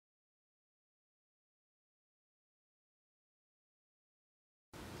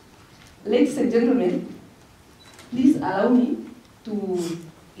Ladies and gentlemen, please allow me to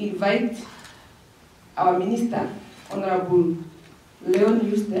invite our Minister, Honorable Leon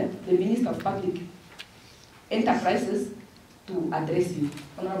Yuste, the Minister of Public Enterprises, to address you.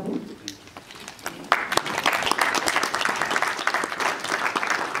 Honorable.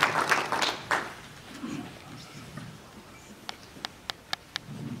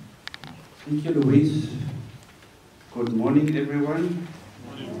 Thank you, Louise. Good morning, everyone.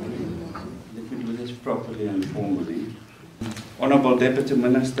 Let me do this properly and formally. Honorable Deputy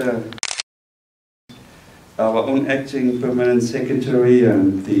Minister, our own Acting Permanent Secretary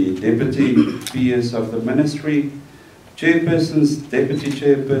and the Deputy PS of the Ministry, Chairpersons, Deputy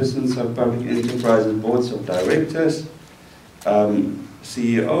Chairpersons of Public Enterprises Boards of Directors,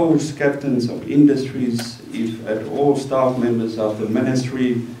 CEOs, Captains of Industries, if at all staff members of the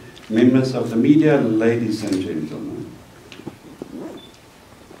Ministry, members of the media, ladies and gentlemen.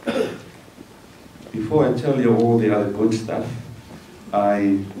 Before I tell you all the other good stuff,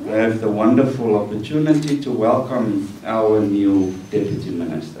 I have the wonderful opportunity to welcome our new Deputy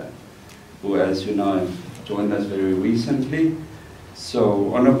Minister, who, as you know, joined us very recently.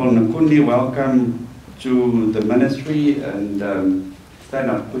 So, Honorable Nakundi, welcome to the Ministry, and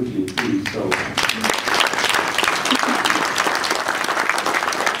stand up quickly, please. So,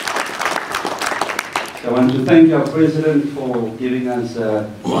 I want to thank our President for giving us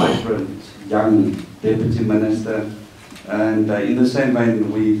a vibrant, young Deputy Minister. And in the same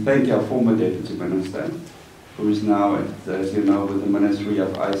vein, we thank our former Deputy Minister, who is now, as you know, with the Ministry of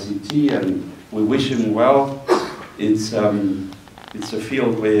ICT, and we wish him well. It's a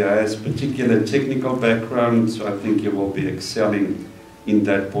field where he has particular technical background, so I think he will be excelling in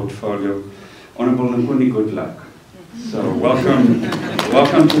that portfolio. Honorable Nakundi, good luck. So welcome,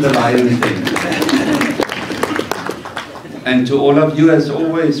 welcome to the Lion's Den. And to all of you, as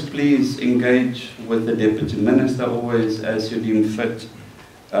always, please engage with the Deputy Minister always as you deem fit.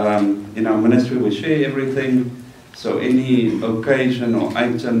 In our Ministry, we share everything, so any occasion or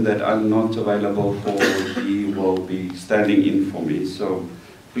item that I'm not available for, he will be standing in for me. So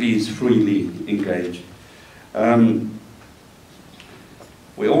please freely engage.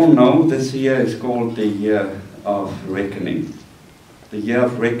 We all know this year is called the Year of Reckoning. The Year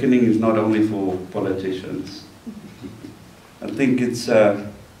of Reckoning is not only for politicians. I think it's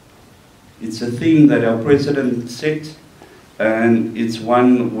a theme that our President set, and it's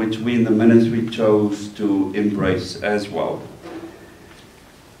one which we in the Ministry chose to embrace as well.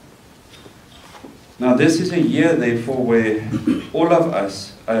 Now this is a year, therefore, where all of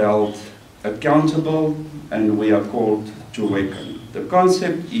us are held accountable and we are called to reckon. The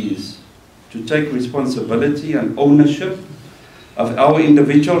concept is to take responsibility and ownership of our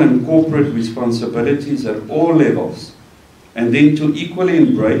individual and corporate responsibilities at all levels, and then to equally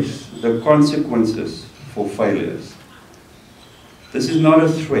embrace the consequences for failures. This is not a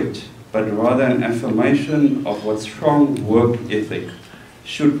threat, but rather an affirmation of what strong work ethic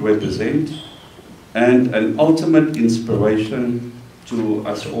should represent, and an ultimate inspiration to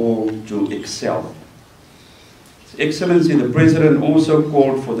us all to excel. His Excellency the President also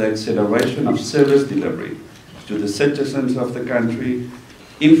called for the acceleration of service delivery to the citizens of the country,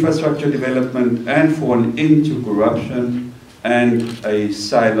 infrastructure development, and for an end to corruption and a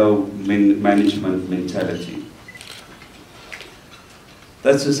silo management mentality.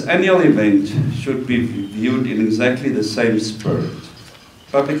 Thus, this annual event should be viewed in exactly the same spirit.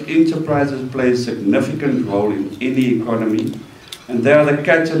 Public enterprises play a significant role in any economy, and they are the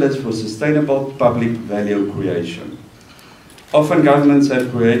catalyst for sustainable public value creation. Often governments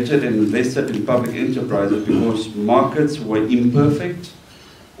have created and invested in public enterprises because markets were imperfect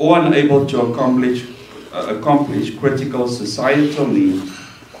or unable to accomplish critical societal needs,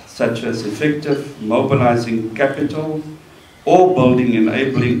 such as effective mobilizing capital or building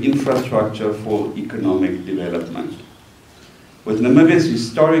enabling infrastructure for economic development. With Namibia's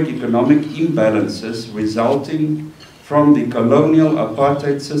historic economic imbalances resulting from the colonial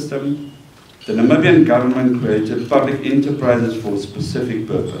apartheid system, the Namibian government created public enterprises for a specific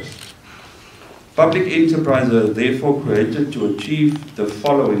purpose. Public enterprises are therefore created to achieve the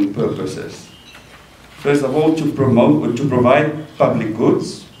following purposes. First of all, to promote or to provide public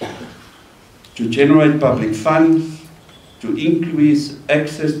goods, to generate public funds, to increase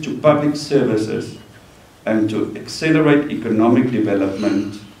access to public services, and to accelerate economic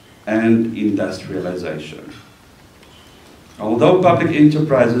development and industrialization. Although public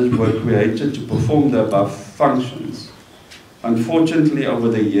enterprises were created to perform the above functions, unfortunately over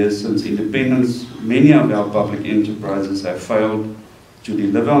the years since independence, many of our public enterprises have failed to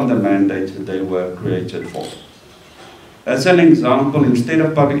deliver on the mandate that they were created for. As an example, instead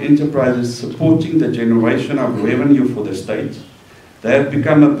of public enterprises supporting the generation of revenue for the state, they have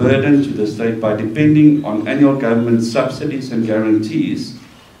become a burden to the state by depending on annual government subsidies and guarantees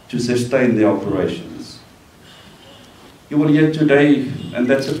to sustain their operations. You will hear today, and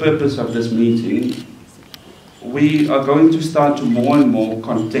that's the purpose of this meeting, we are going to start to more and more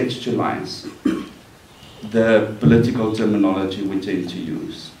contextualize the political terminology we tend to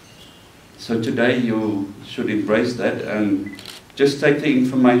use. So today you should embrace that and just take the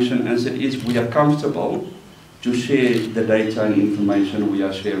information as it is. We are comfortable to share the data and information we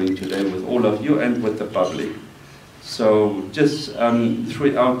are sharing today with all of you and with the public. So just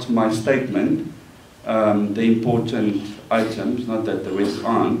throughout my statement, the important items, not that the rest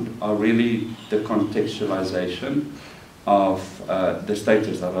aren't, are really the contextualization of the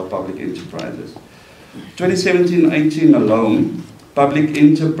status of our public enterprises. 2017-18 alone, public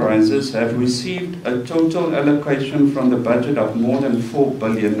enterprises have received a total allocation from the budget of more than $4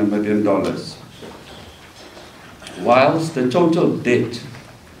 billion, whilst the total debt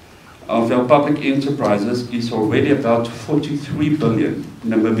of our public enterprises is already about $43 billion.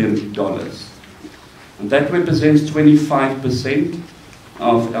 And that represents 25%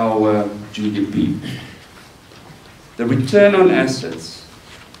 of our GDP. The return on assets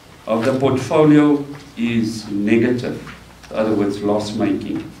of the portfolio is negative, in other words,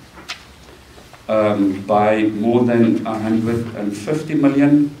 loss-making, by more than 150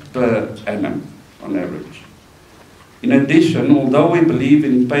 million per annum on average. In addition, although we believe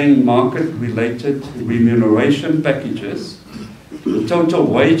in paying market-related remuneration packages, the total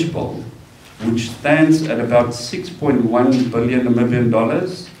wage bill, which stands at about $6.1 billion,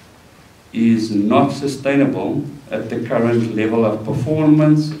 is not sustainable at the current level of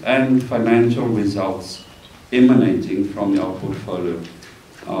performance and financial results emanating from our portfolio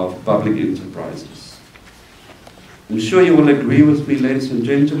of public enterprises. I'm sure you will agree with me, ladies and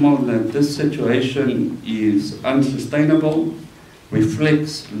gentlemen, that this situation is unsustainable,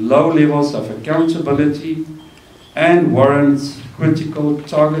 reflects low levels of accountability, and warrants critical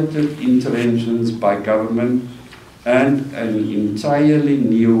targeted interventions by government and an entirely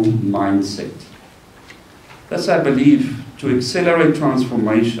new mindset. Thus, I believe, to accelerate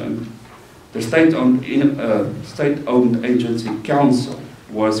transformation, the state-owned agency council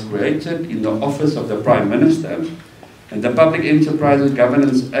was created in the office of the Prime Minister, and the Public Enterprises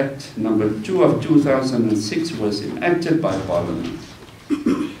Governance Act No. 2 of 2006 was enacted by Parliament.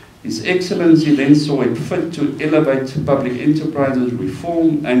 His Excellency then saw it fit to elevate public enterprises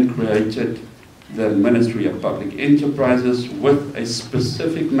reform and created the Ministry of Public Enterprises with a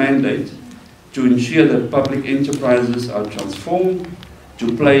specific mandate to ensure that public enterprises are transformed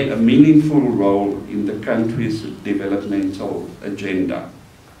to play a meaningful role in the country's developmental agenda.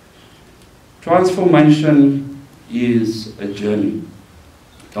 Transformation is a journey,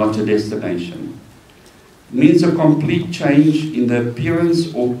 not a destination. It means a complete change in the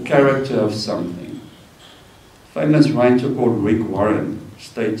appearance or character of something. A famous writer called Rick Warren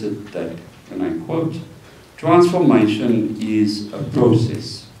stated that, and I quote, "Transformation is a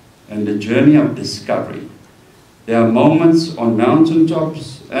process and a journey of discovery. There are moments on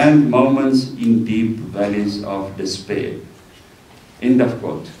mountaintops and moments in deep valleys of despair." End of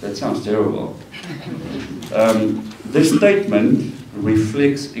quote. That sounds terrible. This statement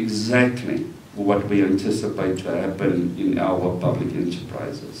reflects exactly what we anticipate to happen in our public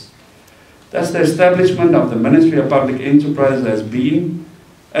enterprises. Thus, the establishment of the Ministry of Public Enterprise has been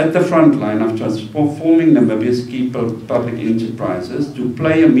at the front line of transforming Namibia's key public enterprises to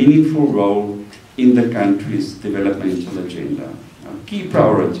play a meaningful role in the country's developmental agenda. Our key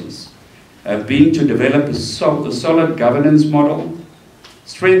priorities have been to develop a solid governance model,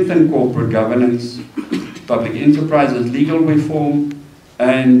 strengthen corporate governance, public enterprises legal reform,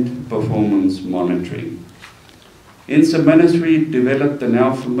 and performance monitoring. Hence, the Ministry developed the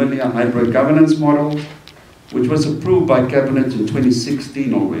now familiar hybrid governance model, which was approved by Cabinet in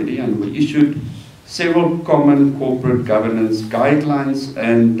 2016 already, and we issued several common corporate governance guidelines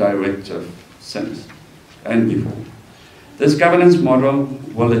and directives since and before. This governance model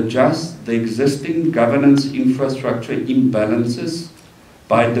will adjust the existing governance infrastructure imbalances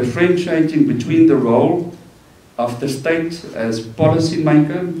by differentiating between the role of the state as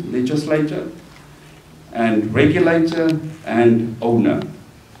policymaker, legislator, and regulator and owner.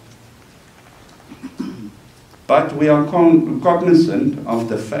 But we are cognizant of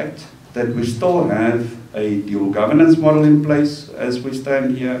the fact that we still have a dual governance model in place as we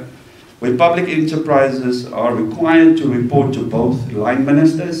stand here, where public enterprises are required to report to both line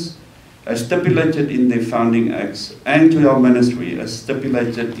ministers, as stipulated in their founding acts, and to our ministry, as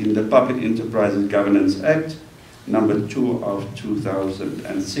stipulated in the Public Enterprises Governance Act number 2 of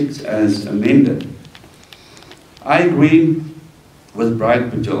 2006 as amended. I agree with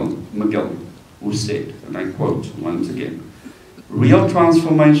Bright McGill, who said, and I quote once again, "Real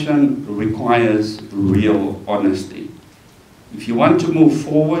transformation requires real honesty. If you want to move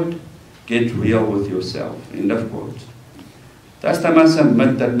forward, get real with yourself." End of quote. Thus, I must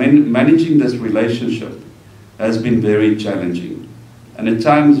admit that managing this relationship has been very challenging and at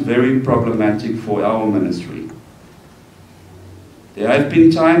times very problematic for our ministry. There have been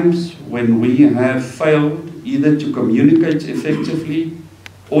times when we have failed either to communicate effectively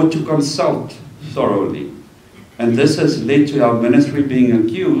or to consult thoroughly. And this has led to our ministry being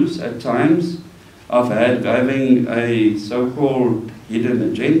accused at times of having a so-called hidden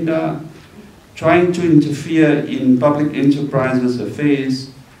agenda, trying to interfere in public enterprises affairs,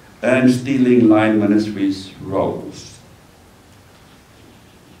 and stealing line ministries' roles.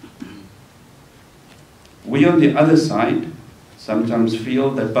 We on the other side sometimes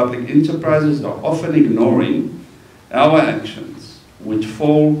feel that public enterprises are often ignoring our actions, which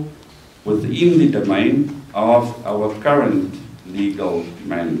fall within the domain of our current legal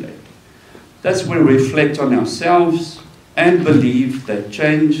mandate. Thus, we reflect on ourselves and believe that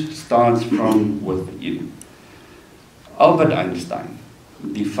change starts from within. Albert Einstein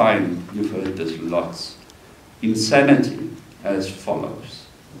defined, you've heard this lots, insanity as follows: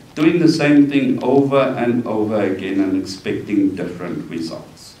 doing the same thing over and over again and expecting different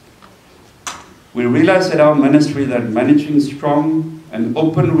results. We realize at our ministry that managing strong and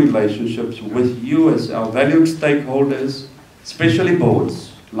open relationships with you as our valued stakeholders, especially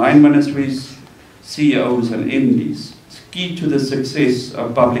boards, line ministries, CEOs and MDs, is key to the success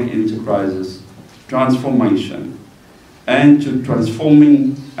of public enterprises, transformation, and to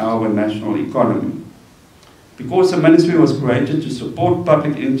transforming our national economy. Because the ministry was created to support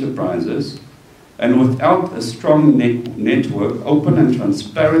public enterprises, and without a strong network, open and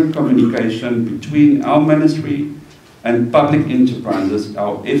transparent communication between our ministry and public enterprises,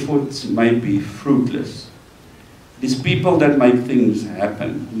 our efforts may be fruitless. It is people that make things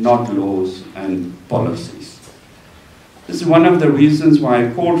happen, not laws and policies. This is one of the reasons why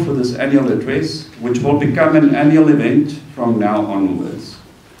I called for this annual address, which will become an annual event from now onwards.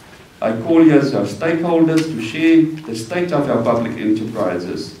 I call you as our stakeholders to share the state of our public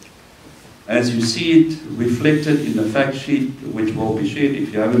enterprises as you see it reflected in the fact sheet, which will be shared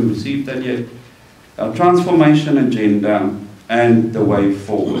if you haven't received that yet, our transformation agenda and the way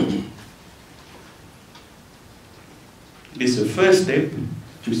forward. It is a first step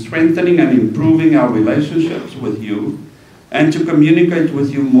to strengthening and improving our relationships with you and to communicate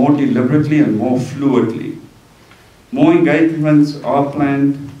with you more deliberately and more fluidly. More engagements are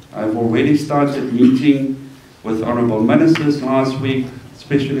planned. I've already started meeting with honourable ministers last week,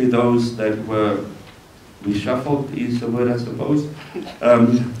 especially those that were reshuffled, is the word I suppose.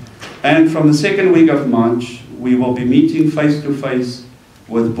 And from the second week of March, we will be meeting face-to-face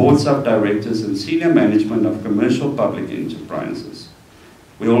with boards of directors and senior management of commercial public enterprises.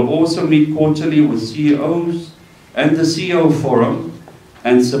 We will also meet quarterly with CEOs and the CEO Forum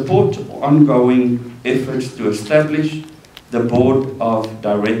and support ongoing efforts to establish the Board of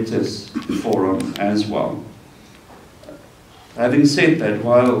Directors Forum as well. Having said that,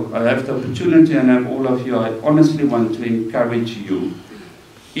 while I have the opportunity and have all of you, I honestly want to encourage you,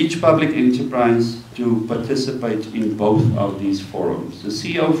 each public enterprise, to participate in both of these forums. The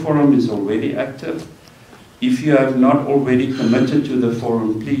CEO Forum is already active. If you have not already committed to the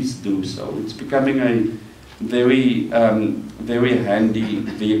forum, please do so. It's becoming a very, very handy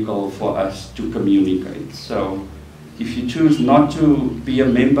vehicle for us to communicate. So if you choose not to be a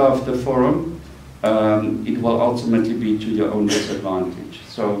member of the forum, it will ultimately be to your own disadvantage.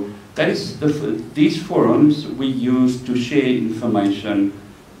 So that is these forums we use to share information,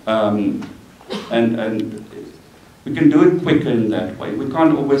 and we can do it quicker in that way. We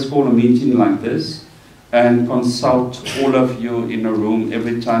can't always call a meeting like this and consult all of you in a room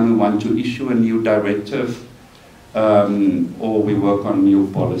every time we want to issue a new directive or we work on new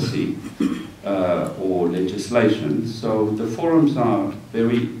policy or legislation. So the forums are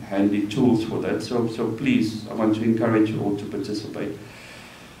very handy tools for that. So please, I want to encourage you all to participate.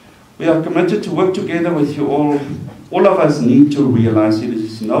 We are committed to work together with you all. All of us need to realize it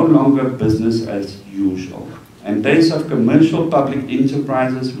is no longer business as usual. And days of commercial public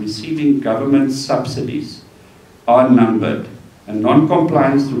enterprises receiving government subsidies are numbered, and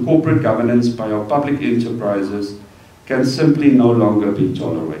non-compliance to corporate governance by our public enterprises can simply no longer be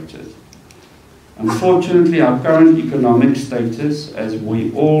tolerated. Unfortunately, our current economic status, as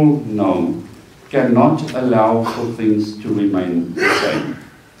we all know, cannot allow for things to remain the same.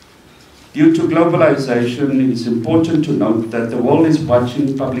 Due to globalization, it's important to note that the world is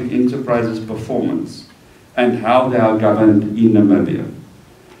watching public enterprises' performance and how they are governed in Namibia.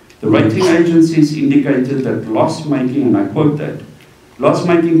 The rating agencies indicated that loss-making, and I quote that,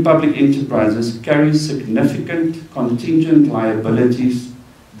 loss-making public enterprises carry significant contingent liabilities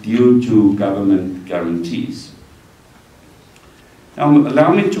due to government guarantees. Now,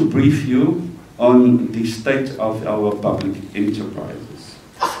 allow me to brief you on the state of our public enterprises.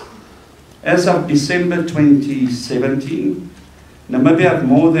 As of December 2017, Namibia had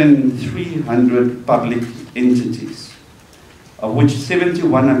more than 300 public entities, of which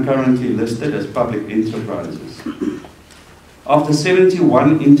 71 are currently listed as public enterprises. Of the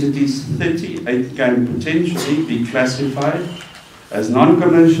 71 entities, 38 can potentially be classified as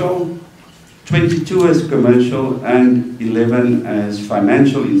non-commercial, 22 as commercial, and 11 as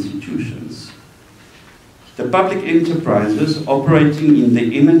financial institutions. The public enterprises operating in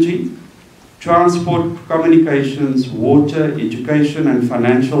the energy, transport, communications, water, education, and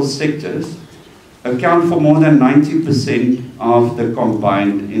financial sectors account for more than 90% of the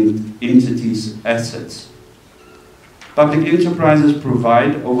combined entities' assets. Public enterprises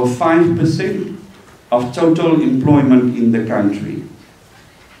provide over 5% of total employment in the country.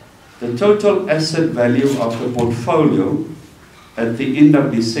 The total asset value of the portfolio at the end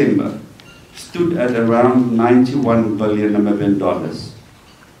of December stood at around 91 billion Namibian dollars.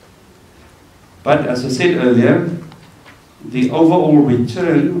 But as I said earlier, the overall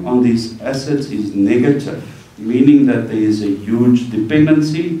return on these assets is negative, meaning that there is a huge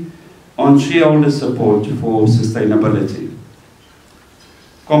dependency on shareholder support for sustainability.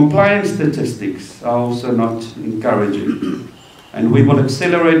 Compliance statistics are also not encouraging, and we will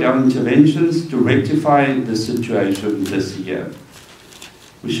accelerate our interventions to rectify the situation this year.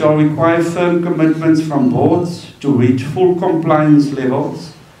 We shall require firm commitments from boards to reach full compliance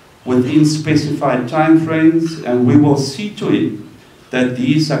levels within specified timeframes, and we will see to it that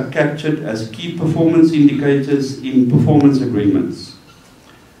these are captured as key performance indicators in performance agreements.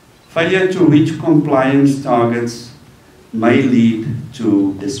 Failure to reach compliance targets may lead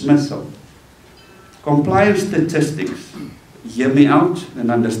to dismissal. Compliance statistics, hear me out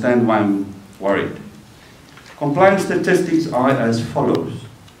and understand why I'm worried. Compliance statistics are as follows.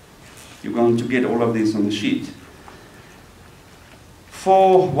 You're going to get all of this on the sheet.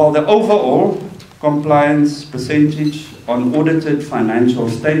 The overall compliance percentage on audited financial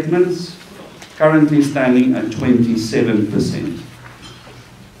statements currently standing at 27%.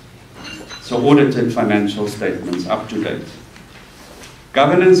 So audited financial statements up to date.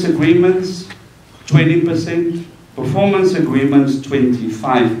 Governance agreements 20%, performance agreements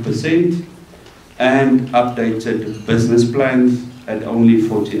 25%, and updated business plans at only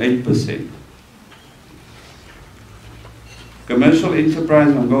 48%. Commercial enterprise,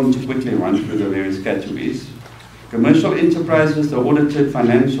 I'm going to quickly run through the various categories. Commercial enterprises, the audited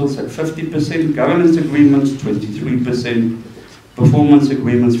financials at 50%, governance agreements 23%, performance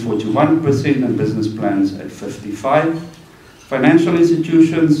agreements 41%, and business plans at 55%. Financial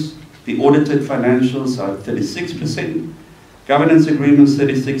institutions, the audited financials are 36%, governance agreements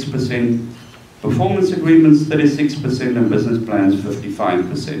 36%, performance agreements 36%, and business plans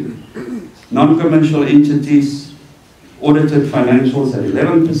 55%. Non-commercial entities, audited financials at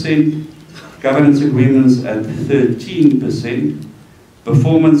 11%, governance agreements at 13%,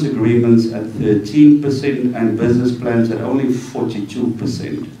 performance agreements at 13%, and business plans at only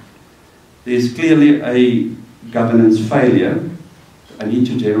 42%. There's clearly a governance failure, I need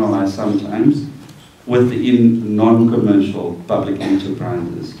to generalize sometimes, within non-commercial public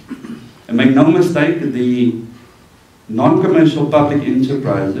enterprises. And make no mistake, the non-commercial public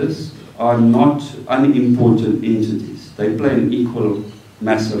enterprises are not unimportant entities. They play an equal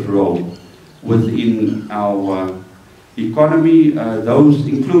massive role within our economy. Those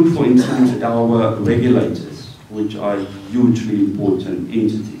include, for instance, our regulators, which are hugely important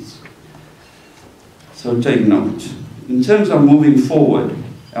entities. So take note. In terms of moving forward,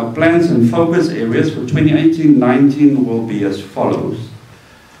 our plans and focus areas for 2018-19 will be as follows.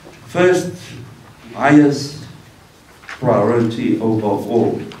 First, highest priority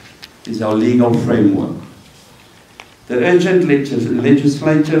overall is our legal framework. The urgent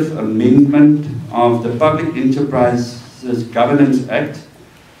legislative amendment of the Public Enterprises Governance Act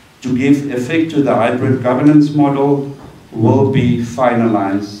to give effect to the hybrid governance model will be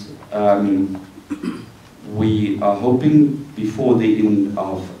finalized. We are hoping before the end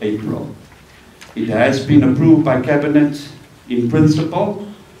of April. It has been approved by Cabinet in principle.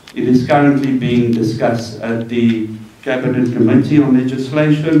 It is currently being discussed at the Cabinet Committee on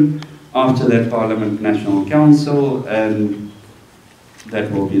Legislation, after that Parliament National Council, and that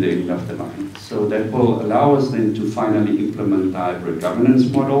will be the end of the line. So that will allow us then to finally implement the hybrid governance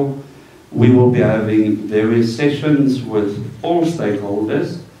model. We will be having various sessions with all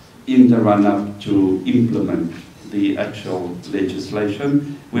stakeholders in the run-up to implement the actual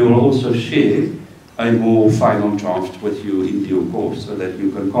legislation. We will also share a more final draft with you in due course so that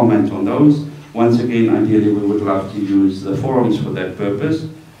you can comment on those. Once again, ideally we would love to use the forums for that purpose,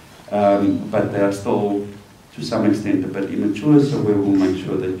 but they are still to some extent a bit immature, so we will make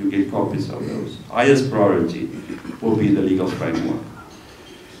sure that you get copies of those. Highest priority will be the legal framework.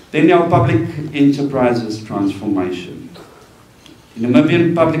 Then our public enterprises transformation. The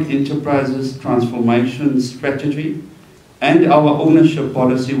Namibian public enterprises transformation strategy and our ownership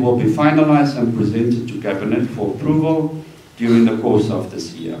policy will be finalized and presented to Cabinet for approval during the course of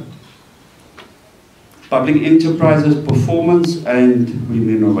this year. Public enterprises performance and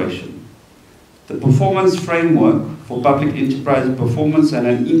remuneration. The performance framework for public enterprise performance and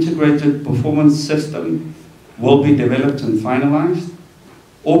an integrated performance system will be developed and finalized.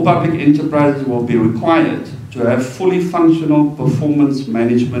 All public enterprises will be required to have fully functional performance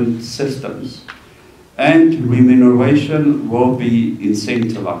management systems, and remuneration will be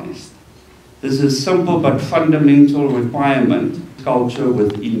incentivized. This is a simple but fundamental requirement culture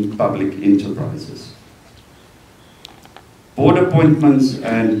within public enterprises. Board appointments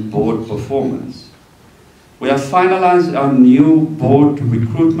and board performance. We have finalized our new board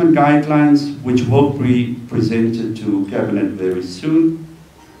recruitment guidelines, which will be presented to Cabinet very soon.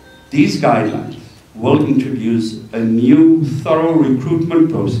 These guidelines will introduce a new thorough recruitment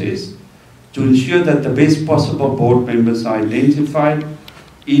process to ensure that the best possible board members are identified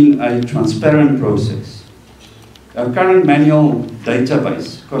in a transparent process. Our current manual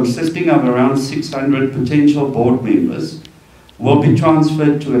database, consisting of around 600 potential board members, will be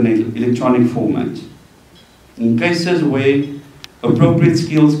transferred to an electronic format. In cases where appropriate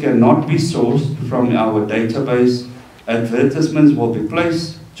skills cannot be sourced from our database, advertisements will be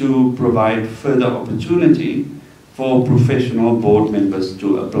placed to provide further opportunity for professional board members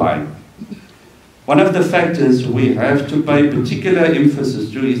to apply. One of the factors we have to pay particular emphasis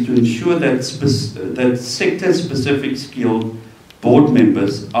to is to ensure that sector-specific skilled board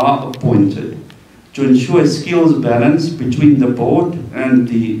members are appointed to ensure a skills balance between the board and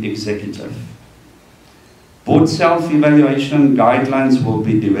the executive. Board self-evaluation guidelines will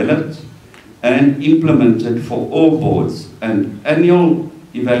be developed and implemented for all boards, and annual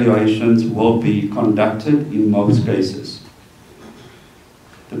evaluations will be conducted in most cases.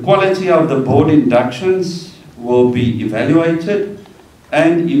 The quality of the board inductions will be evaluated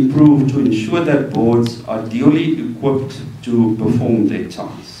and improved to ensure that boards are duly equipped to perform their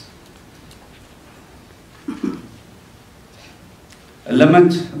tasks. A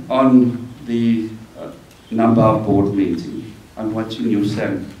limit on the number of board meetings. I'm watching you,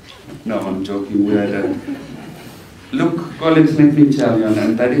 Sam. No, I'm joking. We had a... Look, colleagues, let me tell you,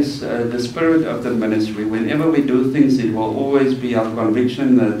 and that is the spirit of the ministry. Whenever we do things, it will always be our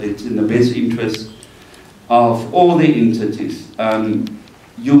conviction that it's in the best interest of all the entities.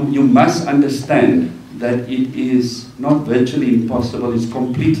 You must understand that it is not virtually impossible, it's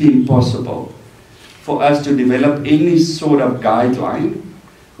completely impossible for us to develop any sort of guideline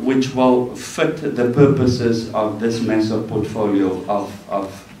which will fit the purposes of this massive portfolio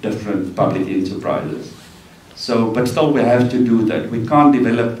of different public enterprises. So, but still we have to do that. We can't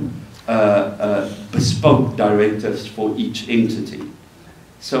develop bespoke directives for each entity.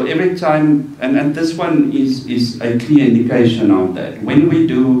 So every time, and this one is a clear indication of that. When we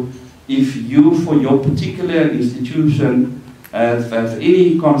do, if you, for your particular institution, have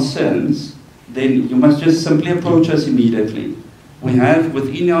any concerns, then you must just simply approach us immediately. We have,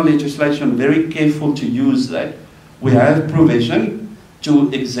 within our legislation, very careful to use that. We have provision to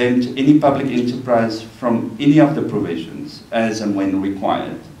exempt any public enterprise from any of the provisions as and when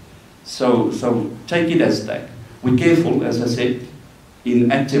required. So take it as that. We're careful, as I said,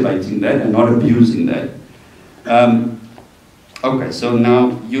 in activating that and not abusing that. Okay, so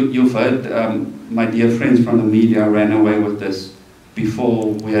now you've heard my dear friends from the media ran away with this before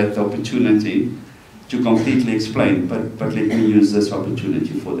we had the opportunity to completely explain, but let me use this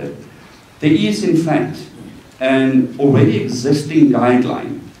opportunity for that. There is, in fact, an already existing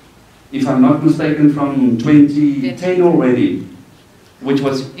guideline, if I'm not mistaken, from 2010 already, which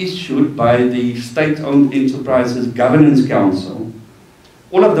was issued by the State-Owned Enterprises Governance Council.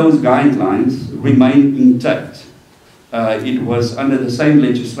 All of those guidelines remain intact. It was under the same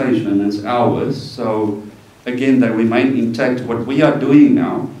legislation as ours, so again, they remain intact. What we are doing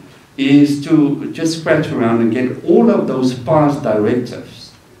now is to just scratch around and get all of those past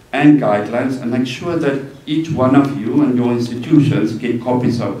directives and guidelines and make sure that each one of you and your institutions get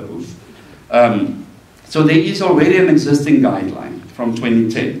copies of those. So there is already an existing guideline from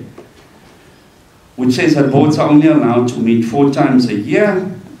 2010, which says that boards are only allowed to meet 4 times a year,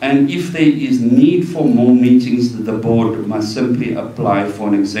 and if there is need for more meetings, the board must simply apply for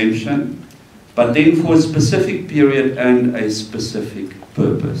an exemption, but then for a specific period and a specific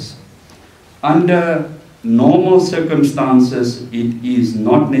purpose. Under normal circumstances, it is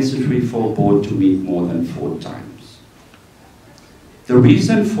not necessary for a board to meet more than 4 times. The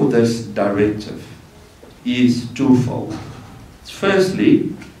reason for this directive is twofold.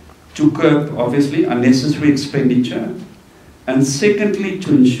 Firstly, to curb, obviously, unnecessary expenditure, and secondly,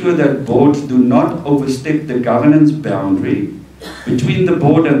 to ensure that boards do not overstep the governance boundary between the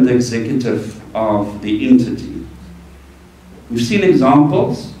board and the executive of the entity. We've seen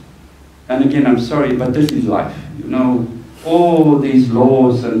examples, and again, I'm sorry, but this is life. You know, all these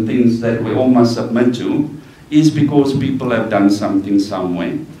laws and things that we all must submit to is because people have done something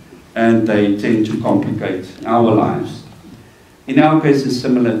somewhere, and they tend to complicate our lives. In our case, it's a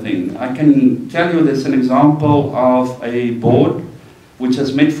similar thing. I can tell you there's an example of a board which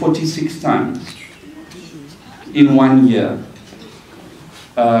has met 46 times in 1 year.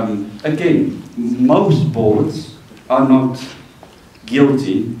 Again, most boards are not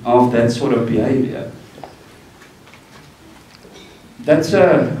guilty of that sort of behavior. That's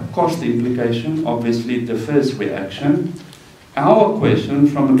a cost implication, obviously, the first reaction. Our question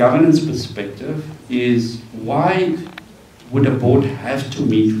from a governance perspective is, why would a board have to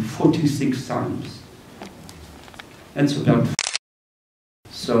meet 46 times? That's about.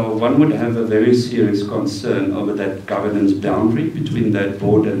 So one would have a very serious concern over that governance boundary between that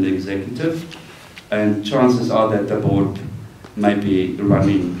board and the executive, and chances are that the board may be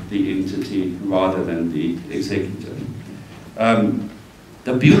running the entity rather than the executive.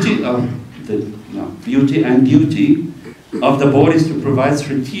 The beauty and duty of the board is to provide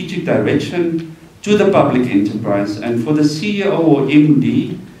strategic direction to the public enterprise, and for the CEO or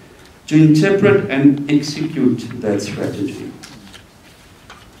MD to interpret and execute that strategy.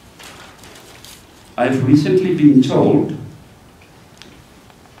 I've recently been told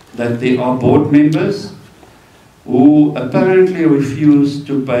that there are board members who apparently refuse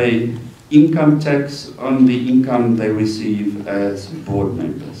to pay income tax on the income they receive as board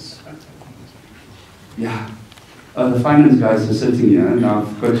members. Yeah, the finance guys are sitting here and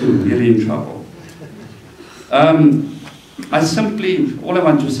I've got you really in trouble. All I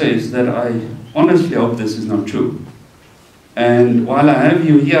want to say is that I honestly hope this is not true. And while I have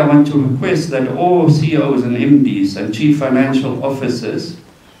you here, I want to request that all CEOs and MDs and chief financial officers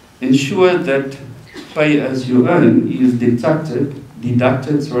ensure that pay as you earn is deducted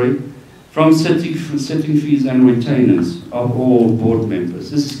from sitting fees and retainers of all board members.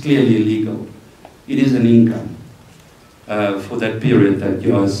 This is clearly illegal. It is an income for that period that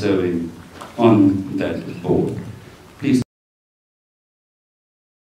you are serving on that board.